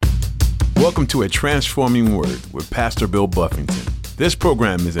Welcome to A Transforming Word with Pastor Bill Buffington. This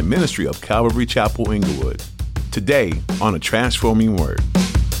program is a ministry of Calvary Chapel, Inglewood. Today on A Transforming Word.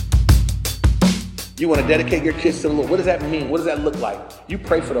 You want to dedicate your kids to the Lord. What does that mean? What does that look like? You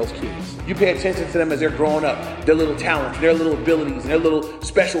pray for those kids. You pay attention to them as they're growing up, their little talents, their little abilities, and their little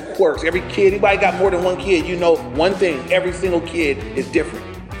special quirks. Every kid, anybody got more than one kid, you know one thing. Every single kid is different,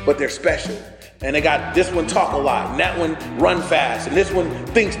 but they're special. And they got this one talk a lot, and that one run fast, and this one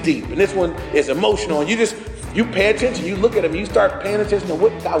thinks deep, and this one is emotional. And you pay attention, you look at them, you start paying attention to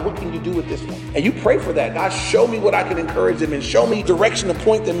what can you do with this one? And you pray for that. God, show me what I can encourage them in. Show me direction to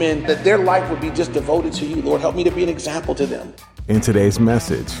point them in, that their life would be just devoted to you. Lord, help me to be an example to them. In today's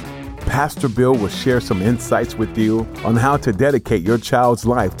message, Pastor Bill will share some insights with you on how to dedicate your child's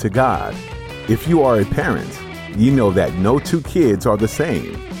life to God. If you are a parent, you know that no two kids are the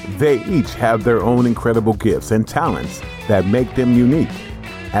same. They each have their own incredible gifts and talents that make them unique.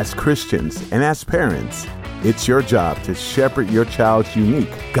 As Christians and as parents, it's your job to shepherd your child's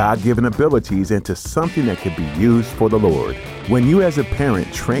unique, God-given abilities into something that can be used for the Lord. When you as a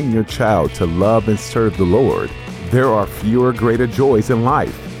parent train your child to love and serve the Lord, there are fewer greater joys in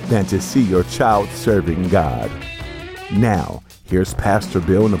life than to see your child serving God. Now, here's Pastor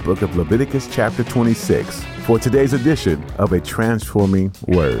Bill in the book of Leviticus chapter 26 for today's edition of A Transforming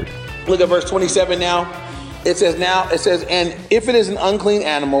Word. Look at verse 27 now. It says, and if it is an unclean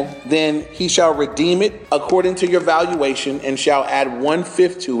animal, then he shall redeem it according to your valuation and shall add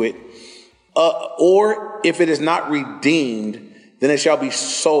 1/5 to it. Or if it is not redeemed, then it shall be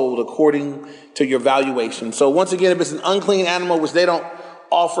sold according to your valuation. So once again, if it's an unclean animal, which they don't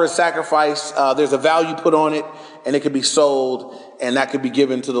offer a sacrifice, there's a value put on it and it could be sold and that could be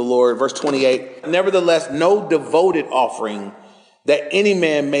given to the Lord. Verse 28, nevertheless, no devoted offering that any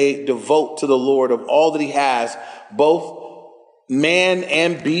man may devote to the Lord of all that he has, both man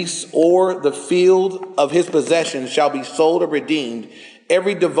and beast, or the field of his possession shall be sold or redeemed.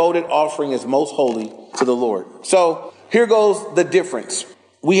 Every devoted offering is most holy to the Lord. So here goes the difference.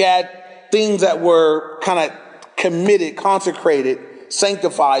 We had things that were kind of committed, consecrated,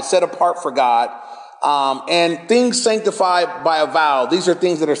 sanctified, set apart for God, and things sanctified by a vow. These are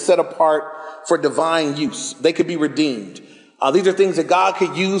things that are set apart for divine use. They could be redeemed. These are things that God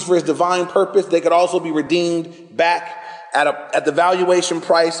could use for his divine purpose. They could also be redeemed back at the valuation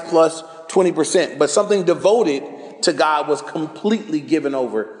price plus 20%. But something devoted to God was completely given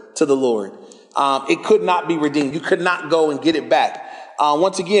over to the Lord. It could not be redeemed. You could not go and get it back.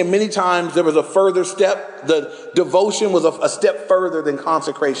 Once again, many times there was a further step. The devotion was a step further than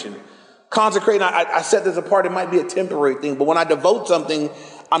consecration. Consecrating, I set this apart. It might be a temporary thing, but when I devote something,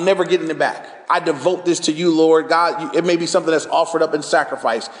 I'm never getting it back. I devote this to you, Lord. God, it may be something that's offered up in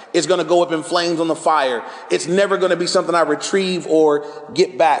sacrifice. It's going to go up in flames on the fire. It's never going to be something I retrieve or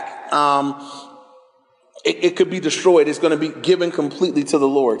get back. It could be destroyed. It's going to be given completely to the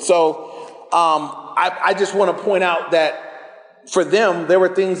Lord. So I just want to point out that for them, there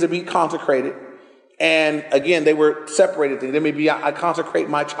were things to be consecrated. And again, they were separated things. There may be, I consecrate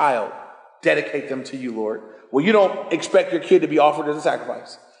my child, dedicate them to you, Lord. Well, you don't expect your kid to be offered as a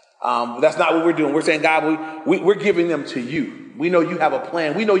sacrifice. That's not what we're doing. We're saying, God, we're giving them to you. We know you have a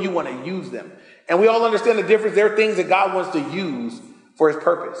plan. We know you want to use them. And we all understand the difference. There are things that God wants to use for his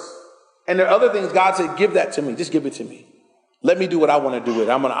purpose. And there are other things God said, give that to me. Just give it to me. Let me do what I want to do with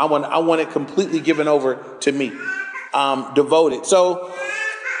it. I want it completely given over to me. Devoted. So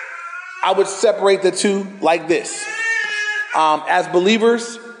I would separate the two like this. As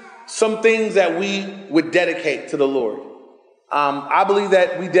believers, some things that we would dedicate to the Lord. I believe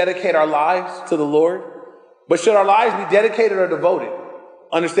that we dedicate our lives to the Lord, but should our lives be dedicated or devoted?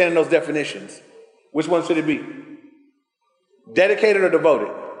 Understanding those definitions. Which one should it be? Dedicated or devoted?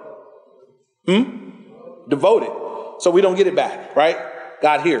 Devoted. So we don't get it back, right?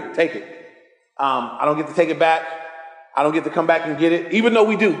 God, here, take it. I don't get to take it back. I don't get to come back and get it, even though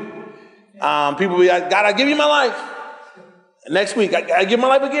we do. People be like, God, I give you my life. Next week, I give my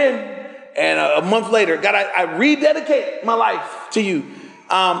life again. And a month later, God, I rededicate my life to you.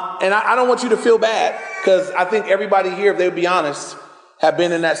 And I don't want you to feel bad, because I think everybody here, if they would be honest, have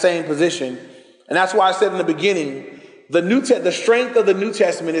been in that same position. And that's why I said in the beginning, the strength of the New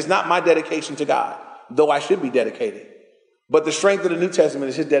Testament is not my dedication to God, though I should be dedicated. But the strength of the New Testament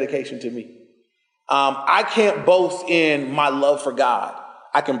is his dedication to me. I can't boast in my love for God.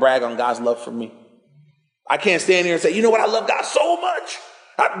 I can brag on God's love for me. I can't stand here and say, you know what, I love God so much.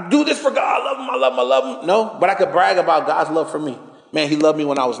 I do this for God. I love him. I love him. No, but I could brag about God's love for me. Man, he loved me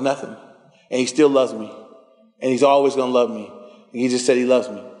when I was nothing. And he still loves me. And he's always going to love me. He just said he loves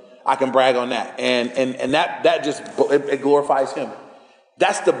me. I can brag on that. And that just, it glorifies him.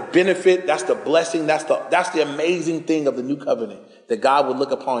 That's the benefit, that's the blessing, that's the amazing thing of the new covenant, that God would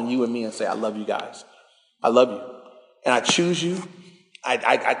look upon you and me and say, I love you guys. I love you. And I choose you.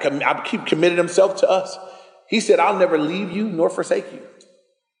 I keep committed himself to us. He said, I'll never leave you nor forsake you.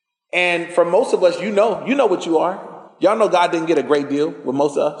 And for most of us, you know what you are. Y'all know God didn't get a great deal with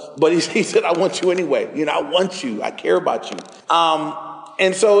most of us, but he said, I want you anyway. I want you. I care about you.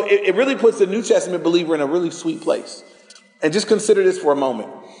 And so it really puts the New Testament believer in a really sweet place. And just consider this for a moment.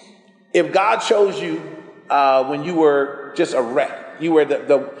 If God chose you when you were just a wreck, you were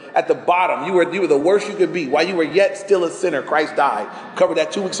at the bottom, you were the worst you could be, while you were yet still a sinner, Christ died. Covered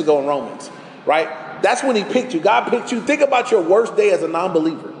that 2 weeks ago in Romans, right? That's when he picked you. God picked you. Think about your worst day as a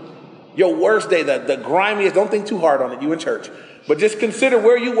non-believer. Your worst day, the grimiest, don't think too hard on it, you in church. But just consider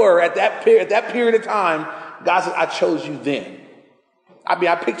where you were at that period of time. God said, I chose you then. I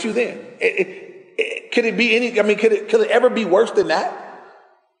picked you then. Could it be could it ever be worse than that?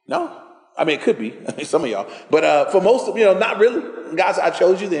 No. It could be. Some of y'all. But for most of not really. God said, I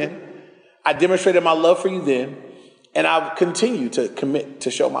chose you then. I demonstrated my love for you then. And I'll continue to commit to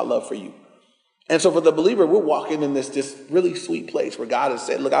show my love for you. And so for the believer, we're walking in this really sweet place where God has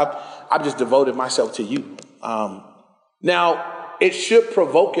said, look, I've just devoted myself to you. Now, it should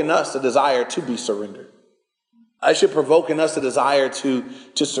provoke in us a desire to be surrendered. It should provoke in us a desire to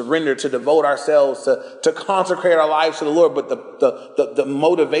surrender, to devote ourselves, to consecrate our lives to the Lord. But the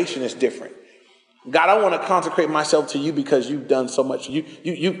motivation is different. God, I want to consecrate myself to you because you've done so much.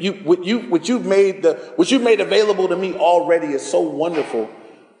 What you've made available to me already is so wonderful.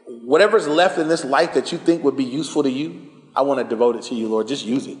 Whatever's left in this life that you think would be useful to you, I want to devote it to you, Lord. Just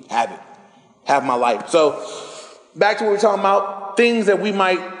use it. Have it. Have my life. So back to what we're talking about, things that we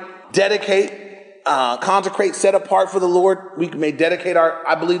might dedicate, consecrate, set apart for the Lord. We may dedicate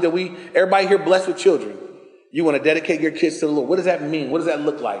I believe that everybody here blessed with children. You want to dedicate your kids to the Lord. What does that mean? What does that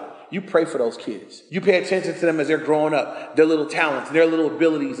look like? You pray for those kids. You pay attention to them as they're growing up, their little talents, and their little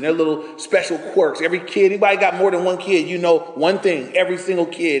abilities, and their little special quirks. Every kid, anybody got more than one kid, one thing, every single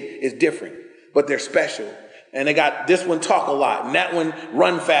kid is different, but they're special. And they got this one talk a lot, and that one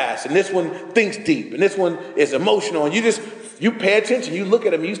run fast, and this one thinks deep, and this one is emotional. And you pay attention, you look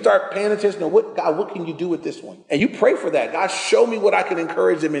at them, you start paying attention to what can you do with this one? And you pray for that. God, show me what I can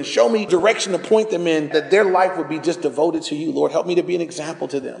encourage them in. Show me direction to point them in, that their life would be just devoted to you. Lord, help me to be an example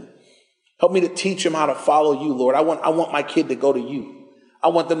to them. Help me to teach them how to follow you, Lord. I want my kid to go to you. I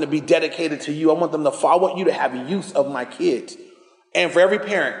want them to be dedicated to you. I want them to follow. I want you to have use of my kids. And for every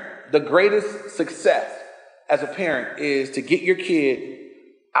parent, the greatest success as a parent is to get your kid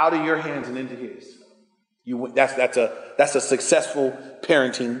out of your hands and into his. That's a successful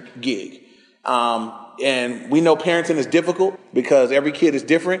parenting gig. And we know parenting is difficult because every kid is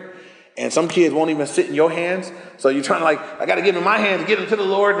different. And some kids won't even sit in your hands. So you're trying to I got to give them in my hands to get them to the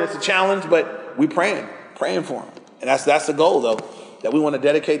Lord. And it's a challenge, but we praying for them. And that's the goal, though, that we want to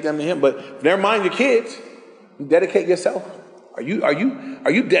dedicate them to him. But never mind your kids. Dedicate yourself. Are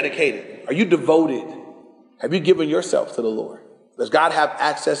you dedicated? Are you devoted? Have you given yourself to the Lord? Does God have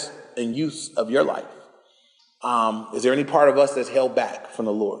access and use of your life? Is there any part of us that's held back from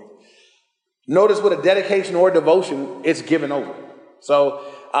the Lord? Notice with a dedication or devotion, it's given over. So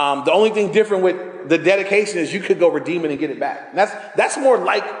the only thing different with the dedication is you could go redeem it and get it back. And that's more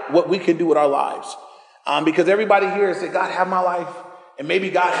like what we can do with our lives. Because everybody here said, God, have my life. And maybe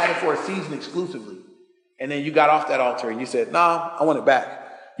God had it for a season exclusively. And then you got off that altar and you said, nah, I want it back.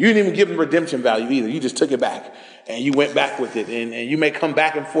 You didn't even give them redemption value either. You just took it back and you went back with it. And you may come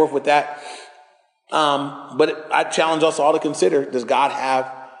back and forth with that. But I challenge us all to consider, does God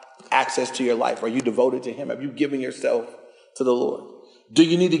have access to your life? Are you devoted to him? Have you given yourself to the Lord? Do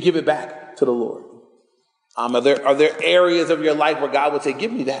you need to give it back to the Lord? Are there areas of your life where God would say,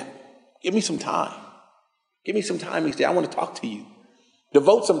 give me that. Give me some time. Give me some time each day. I want to talk to you.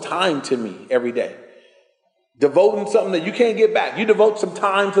 Devote some time to me every day. Devoting something that you can't get back. You devote some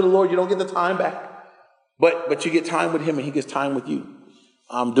time to the Lord. You don't get the time back. But you get time with him and he gets time with you.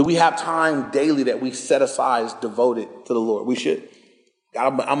 Do we have time daily that we set aside devoted to the Lord? We should.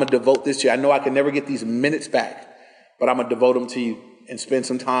 God, I'm going to devote this to you. I know I can never get these minutes back, but I'm going to devote them to you and spend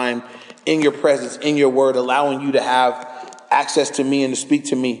some time in your presence, in your word, allowing you to have access to me and to speak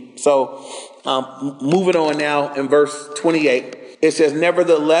to me. So moving on now in verse 28, it says,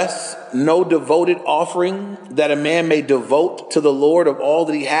 nevertheless, no devoted offering that a man may devote to the Lord of all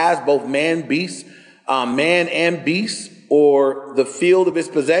that he has, both man and beast, or the field of his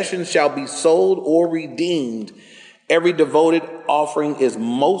possessions shall be sold or redeemed. Every devoted offering is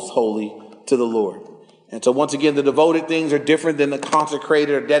most holy to the Lord. And so once again, the devoted things are different than the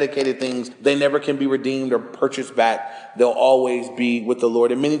consecrated or dedicated things. They never can be redeemed or purchased back. They'll always be with the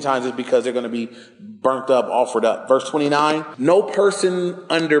Lord. And many times it's because they're going to be burnt up, offered up. Verse 29, no person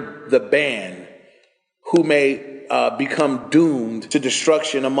under the ban who may become doomed to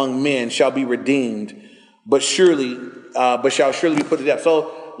destruction among men shall be redeemed, but shall surely be put to death.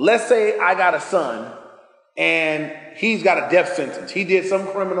 So let's say I got a son and he's got a death sentence. He did some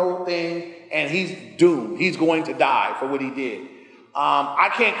criminal thing and he's doomed. He's going to die for what he did. I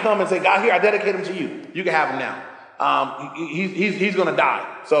can't come and say, God, here, I dedicate him to you. You can have him now. He's going to die.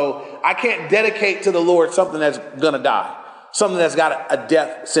 So I can't dedicate to the Lord something that's going to die, something that's got a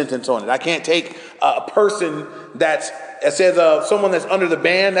death sentence on it. I can't take a person it says someone that's under the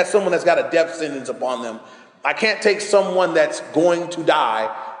ban, that's someone that's got a death sentence upon them. I can't take someone that's going to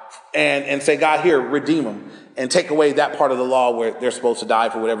die and say, God, here, redeem them, and take away that part of the law where they're supposed to die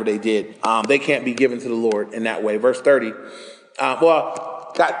for whatever they did. They can't be given to the Lord in that way. Verse 30.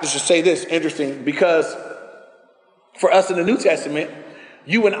 God, let's just say this, interesting, because for us in the New Testament,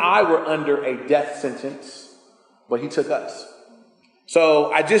 you and I were under a death sentence, but he took us.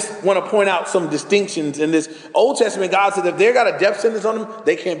 So I just want to point out some distinctions in this. Old Testament, God said, if they got a death sentence on them,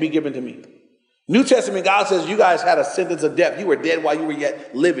 they can't be given to me. New Testament, God says, you guys had a sentence of death. You were dead while you were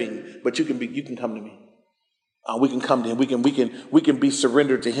yet living, but you can come to me. We can come to him. We can be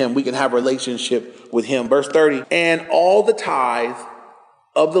surrendered to him. We can have a relationship with him. Verse 30, and all the tithe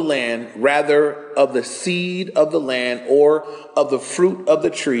of the land, rather of the seed of the land or of the fruit of the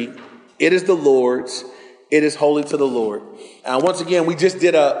tree, it is the Lord's. It is holy to the Lord. Once again, we just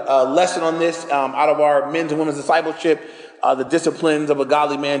did a lesson on this out of our men's and women's discipleship, the disciplines of a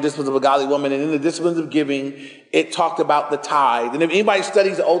godly man, disciplines of a godly woman. And in the disciplines of giving, it talked about the tithe. And if anybody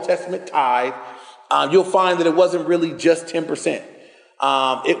studies the Old Testament tithe, you'll find that it wasn't really just 10%.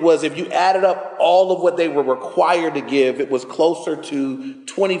 It was, if you added up all of what they were required to give, it was closer to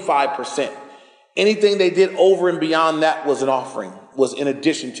 25%. Anything they did over and beyond that was an offering, was in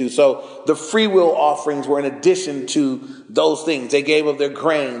addition to. So the free will offerings were in addition to those things. They gave of their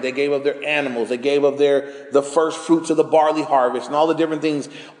grain. They gave of their animals. They gave of the first fruits of the barley harvest, and all the different things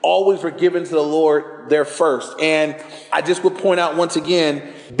always were given to the Lord there first. And I just would point out once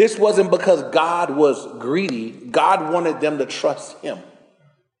again, this wasn't because God was greedy. God wanted them to trust him.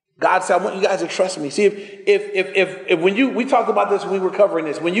 God said, I want you guys to trust me. See, if we talked about this when we were covering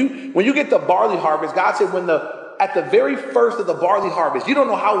this, when you get the barley harvest, God said at the very first of the barley harvest, you don't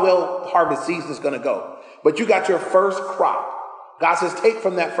know how well harvest season is going to go, but you got your first crop. God says, take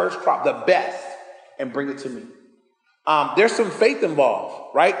from that first crop the best and bring it to me. There's some faith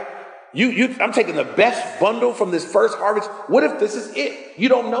involved, right? I'm taking the best bundle from this first harvest. What if this is it? You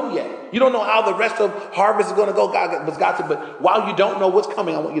don't know yet. You don't know how the rest of harvest is going to go. God said, but while you don't know what's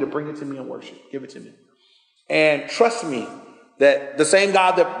coming, I want you to bring it to me and worship. Give it to me. And trust me that the same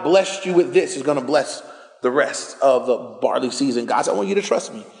God that blessed you with this is going to bless the rest of the barley season. God said, I want you to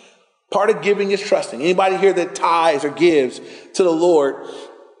trust me. Part of giving is trusting. Anybody here that tithes or gives to the Lord,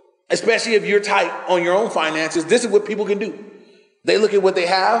 especially if you're tight on your own finances, this is what people can do. They look at what they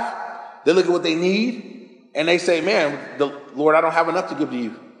have. They look at what they need, and they say, man, Lord, I don't have enough to give to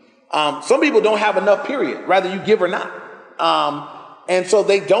you. Some people don't have enough, period, whether you give or not. And so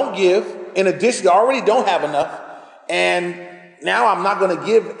they don't give. In addition, they already don't have enough. And now I'm not going to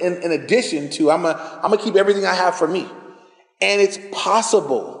give in addition to, I'm going to keep everything I have for me. And it's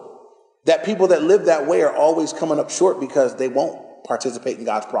possible that people that live that way are always coming up short because they won't participate in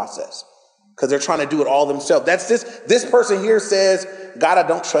God's process, because they're trying to do it all themselves. That's this person here says, God, I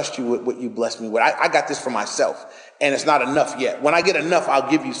don't trust you with what you blessed me with. I got this for myself, and it's not enough yet. When I get enough, I'll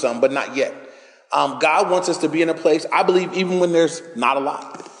give you some, but not yet. God wants us to be in a place, I believe, even when there's not a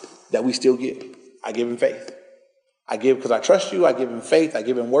lot, that we still give. I give in faith. I give because I trust you. I give in faith. I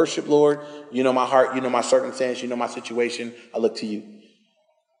give in worship, Lord. You know my heart. You know my circumstance. You know my situation. I look to you.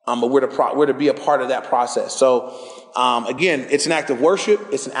 But we're to be a part of that process. So, again, it's an act of worship.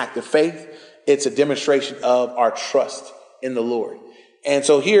 It's an act of faith. It's a demonstration of our trust in the Lord. And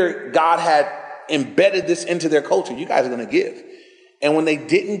so here, God had embedded this into their culture. You guys are going to give. And when they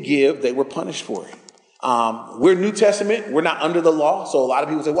didn't give, they were punished for it. We're New Testament. We're not under the law. So a lot of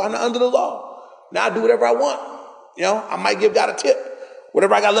people say, well, I'm not under the law. Now I do whatever I want. I might give God a tip.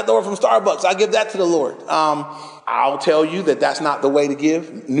 Whatever I got left over from Starbucks, I give that to the Lord. I'll tell you that that's not the way to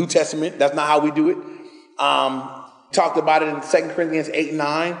give. New Testament, that's not how we do it. Talked about it in 2 Corinthians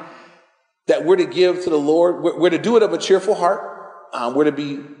 8:9, that we're to give to the Lord. We're to do it of a cheerful heart. We're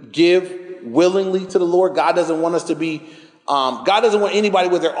to give willingly to the Lord. God doesn't want us to be, God doesn't want anybody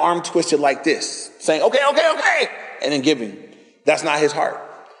with their arm twisted like this, saying, okay, and then giving. That's not his heart.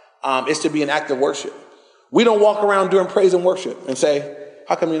 It's to be an act of worship. We don't walk around during praise and worship and say,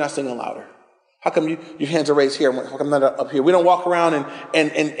 how come you're not singing louder? How come your hands are raised here? How come not up here? We don't walk around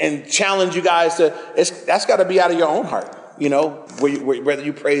and challenge you guys to, that's got to be out of your own heart, whether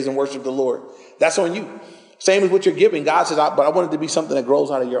you praise and worship the Lord. That's on you. Same as what you're giving. God says, but I want it to be something that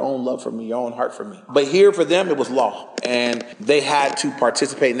grows out of your own love for me, your own heart for me. But here for them, it was law, and they had to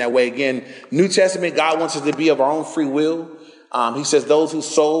participate in that way. Again, New Testament, God wants us to be of our own free will. He says, those who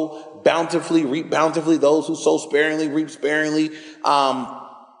sow bountifully, reap bountifully. Those who sow sparingly, reap sparingly.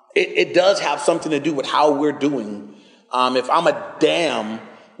 It does have something to do with how we're doing. If I'm a dam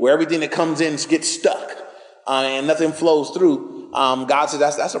where everything that comes in gets stuck and nothing flows through, God says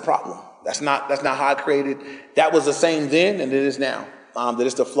that's a problem. That's not how I created. That was the same then and it is now. That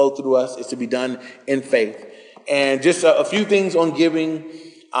it's to flow through us. It's to be done in faith. And just a few things on giving.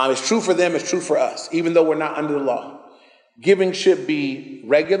 It's true for them. It's true for us, even though we're not under the law. Giving should be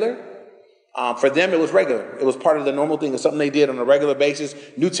regular. For them, it was regular. It was part of the normal thing. It's something they did on a regular basis.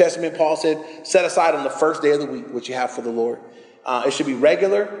 New Testament, Paul said, set aside on the first day of the week, which you have for the Lord. It should be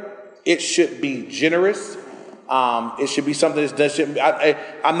regular. It should be generous. It should be something that shouldn't be,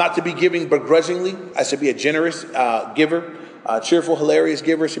 I'm not to be giving begrudgingly. I should be a generous giver, cheerful, hilarious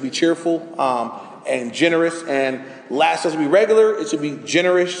giver. It should be cheerful and generous. And last, it should be regular. It should be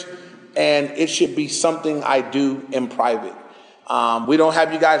generous. And it should be something I do in private. We don't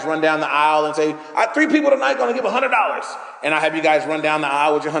have you guys run down the aisle and say, 3 people tonight going to give $100. And I have you guys run down the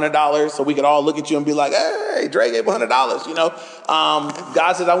aisle with your $100 so we could all look at you and be like, hey, Dre gave $100.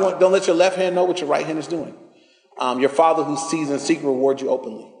 God says, don't let your left hand know what your right hand is doing. Your Father who sees in secret rewards you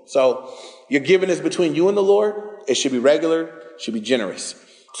openly. So your giving is between you and the Lord. It should be regular, should be generous.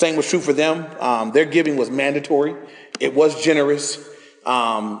 Same was true for them. Their giving was mandatory. It was generous.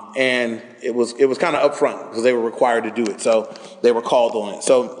 And it was kind of upfront because they were required to do it. So they were called on it.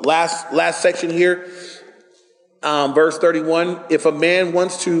 So last section here, verse 31, if a man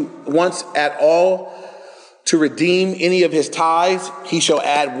wants at all to redeem any of his tithes, he shall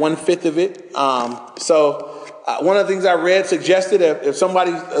add 1/5 of it. One of the things I read suggested if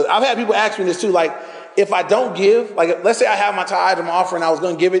somebody, I've had people ask me this too, like, if I don't give, like, let's say I have my tithe and my offering, I was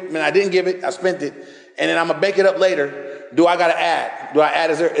going to give it, and I didn't give it, I spent it, and then I'm going to make it up later. Do I got to add? Do I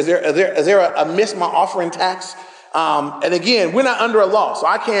add? Is there a miss my offering tax? And again, we're not under a law, so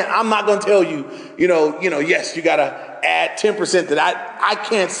I'm not going to tell you, yes, you got to add 10% that I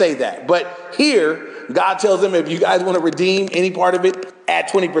can't say that. But here, God tells them, if you guys want to redeem any part of it, add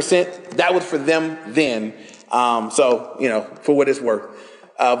 20%. That was for them then. For what it's worth.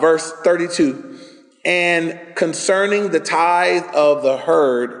 Verse 32, and concerning the tithe of the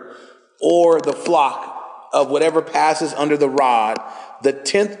herd or the flock of whatever passes under the rod, the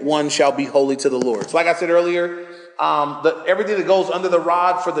 10th one shall be holy to the Lord. So like I said earlier, everything that goes under the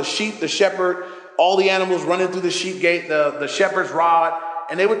rod for the sheep, the shepherd, all the animals running through the sheep gate, the shepherd's rod,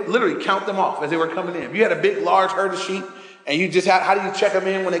 and they would literally count them off as they were coming in. If you had a big, large herd of sheep, and you just how do you check them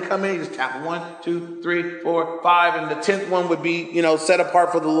in when they come in? You just tap them 1, 2, 3, 4, 5, and the 10th one would be, set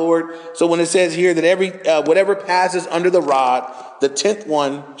apart for the Lord. So when it says here that whatever passes under the rod, the 10th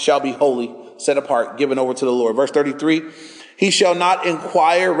one shall be holy, set apart, given over to the Lord. Verse 33, he shall not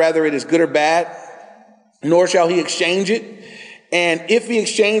inquire whether it is good or bad, nor shall he exchange it. And if he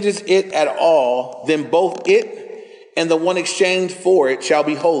exchanges it at all, then both it and the one exchanged for it shall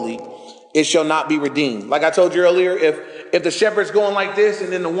be holy. It shall not be redeemed. Like I told you earlier, if the shepherd's going like this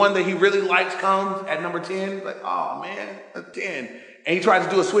and then the one that he really likes comes at number 10, he's like, oh man, that's 10. And he tries to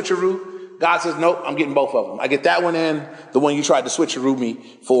do a switcheroo. God says, nope, I'm getting both of them. I get that one and the one you tried to switcheroo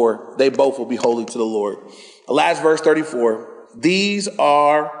me for. They both will be holy to the Lord. The last verse 34. These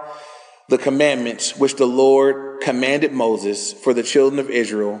are the commandments which the Lord commanded Moses for the children of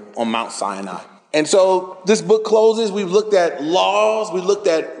Israel on Mount Sinai. And so this book closes. We've looked at laws. We looked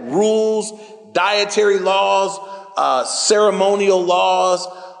at rules, dietary laws, ceremonial laws,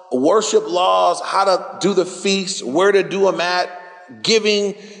 worship laws, how to do the feast, where to do them at,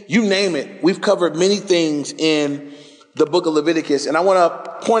 giving, you name it. We've covered many things in the book of Leviticus. And I want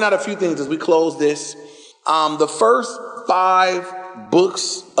to point out a few things as we close this. The first 5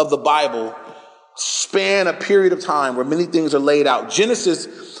 books of the Bible span a period of time where many things are laid out.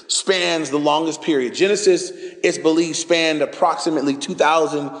 Genesis spans the longest period. Genesis, it's believed, spanned approximately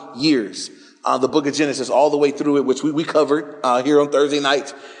 2,000 years. The book of Genesis, all the way through it, which we covered here on Thursday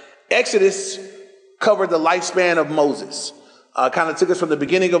nights. Exodus covered the lifespan of Moses. Kind of took us from the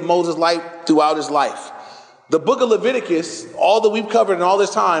beginning of Moses' life throughout his life. The book of Leviticus, all that we've covered in all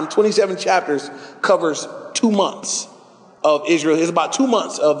this time, 27 chapters, covers 2 months of Israel. It's about 2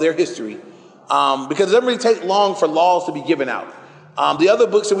 months of their history. Because it doesn't really take long for laws to be given out. The other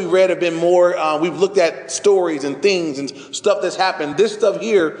books that we've read have been more, we've looked at stories and things and stuff that's happened. This stuff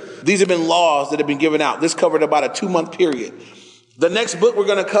here, these have been laws that have been given out. This covered about a 2-month period. The next book we're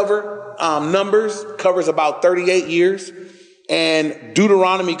going to cover, Numbers, covers about 38 years. And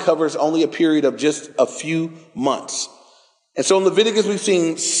Deuteronomy covers only a period of just a few months. And so in Leviticus, we've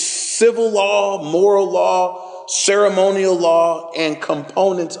seen civil law, moral law, ceremonial law, and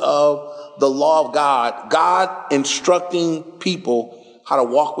components of the law of God. God instructing people how to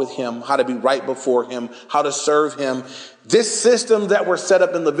walk with him, how to be right before him, how to serve him. This system that were set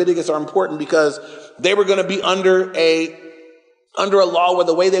up in Leviticus are important because they were going to be under a law where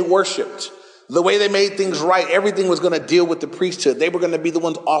the way they worshiped, the way they made things right, everything was going to deal with the priesthood. They were going to be the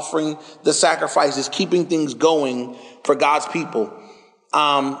ones offering the sacrifices, keeping things going for God's people.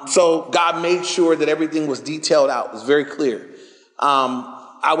 So God made sure that everything was detailed out. It was very clear.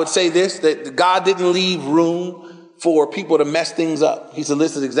 I would say this, that God didn't leave room for people to mess things up. He said,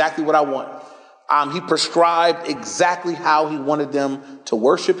 this is exactly what I want. He prescribed exactly how he wanted them to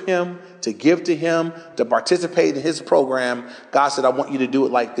worship him, to give to him, to participate in his program. God said, I want you to do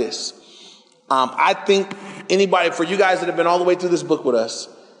it like this. I think for you guys that have been all the way through this book with us,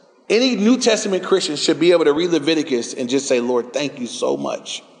 any New Testament Christian should be able to read Leviticus and just say, Lord, thank you so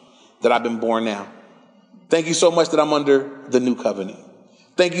much that I've been born now. Thank you so much that I'm under the new covenant.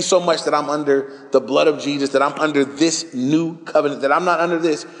 Thank you so much that I'm under the blood of Jesus, that I'm under this new covenant, that I'm not under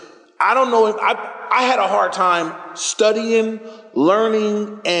this. I don't know if I had a hard time studying,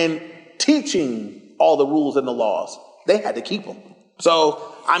 learning, and teaching all the rules and the laws. They had to keep them. So,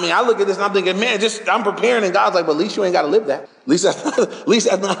 I look at this and I'm thinking, man, I'm preparing, and God's like, but at least you ain't got to live that. At least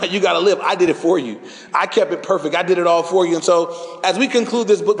that's not how you got to live. I did it for you. I kept it perfect. I did it all for you. And so as we conclude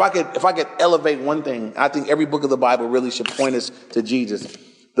this book, if I could elevate one thing, I think every book of the Bible really should point us to Jesus.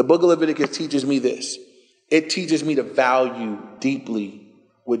 The book of Leviticus teaches me this. It teaches me to value deeply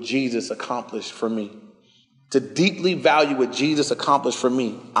what Jesus accomplished for me. To deeply value what Jesus accomplished for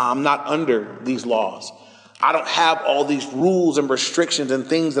me. I'm not under these laws. I don't have all these rules and restrictions and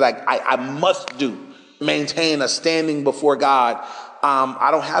things that I must do, maintain a standing before God.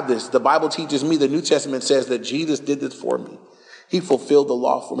 I don't have this. The Bible teaches me, the New Testament says that Jesus did this for me. He fulfilled the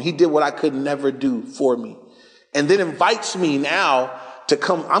law for me. He did what I could never do for me. And then invites me now to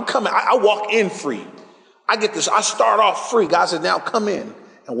come. I'm coming. I walk in free. I get this. I start off free. God says, now come in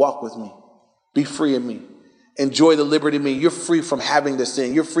and walk with me. Be free in me. Enjoy the liberty of me. You're free from having to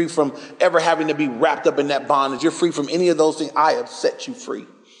sin. You're free from ever having to be wrapped up in that bondage. You're free from any of those things. I have set you free.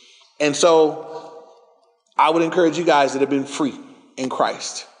 And so I would encourage you guys that have been free in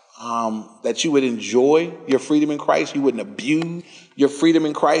Christ, that you would enjoy your freedom in Christ. You wouldn't abuse your freedom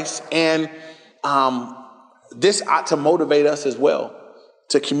in Christ. And this ought to motivate us as well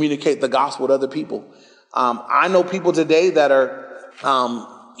to communicate the gospel to other people. I know people today that are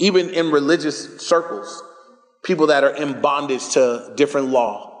even in religious circles, people that are in bondage to different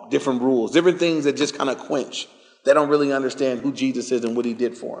law, different rules, different things that just kind of quench. They don't really understand who Jesus is and what he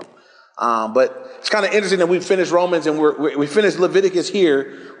did for them. But it's kind of interesting that we finished Romans and we finished Leviticus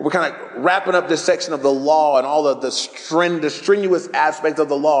here. We're kind of wrapping up this section of the law and all of the strenuous aspects of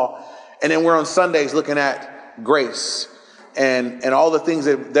the law. And then we're on Sundays looking at grace and all the things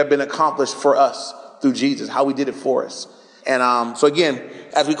that have been accomplished for us through Jesus, how we did it for us. And so again,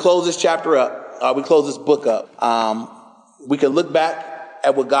 as we close this chapter up, we close this book up, we can look back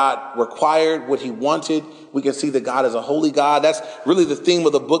at what God required, what he wanted. We can see that God is a holy God. That's really the theme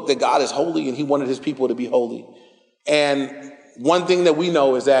of the book, that God is holy and he wanted his people to be holy. And one thing that we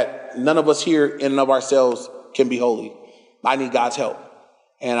know is that none of us here in and of ourselves can be holy. I need God's help.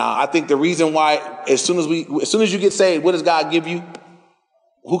 And I think the reason why, as soon as you get saved, what does God give you?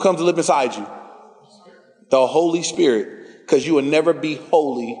 Who comes to live inside you? The Holy Spirit, because you will never be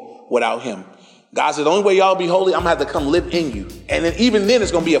holy without him. God said, the only way y'all be holy, I'm going to have to come live in you. And then even then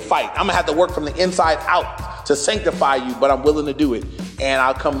it's going to be a fight. I'm going to have to work from the inside out to sanctify you, but I'm willing to do it. And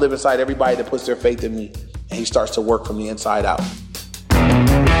I'll come live inside everybody that puts their faith in me. And he starts to work from the inside out.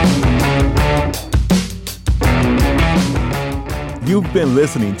 You've been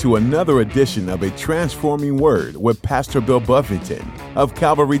listening to another edition of A Transforming Word with Pastor Bill Buffington of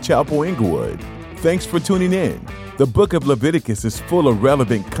Calvary Chapel, Inglewood. Thanks for tuning in. The book of Leviticus is full of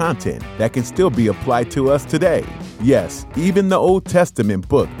relevant content that can still be applied to us today. Yes, even the Old Testament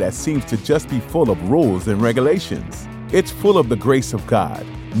book that seems to just be full of rules and regulations. It's full of the grace of God.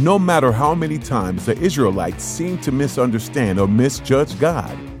 No matter how many times the Israelites seemed to misunderstand or misjudge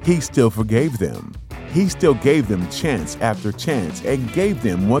God, he still forgave them. He still gave them chance after chance and gave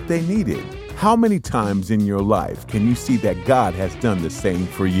them what they needed. How many times in your life can you see that God has done the same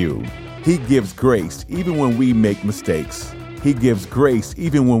for you? He gives grace even when we make mistakes. He gives grace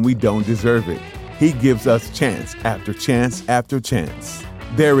even when we don't deserve it. He gives us chance after chance after chance.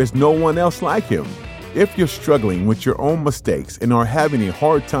 There is no one else like him. If you're struggling with your own mistakes and are having a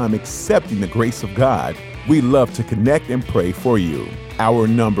hard time accepting the grace of God, we love to connect and pray for you. Our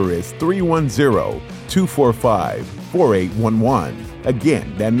number is 310-245-4811.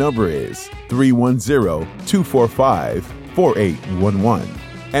 Again, that number is 310-245-4811.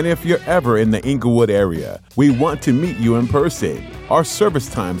 And if you're ever in the Inglewood area, we want to meet you in person. Our service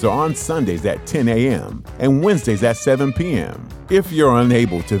times are on Sundays at 10 a.m. and Wednesdays at 7 p.m. If you're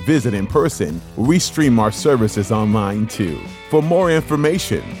unable to visit in person, we stream our services online too. For more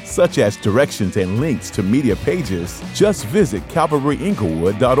information, such as directions and links to media pages, just visit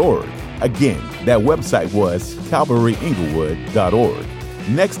CalvaryInglewood.org. Again, that website was CalvaryInglewood.org.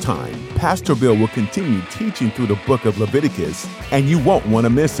 Next time, Pastor Bill will continue teaching through the book of Leviticus, and you won't want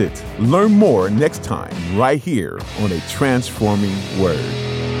to miss it. Learn more next time, right here on A Transforming Word.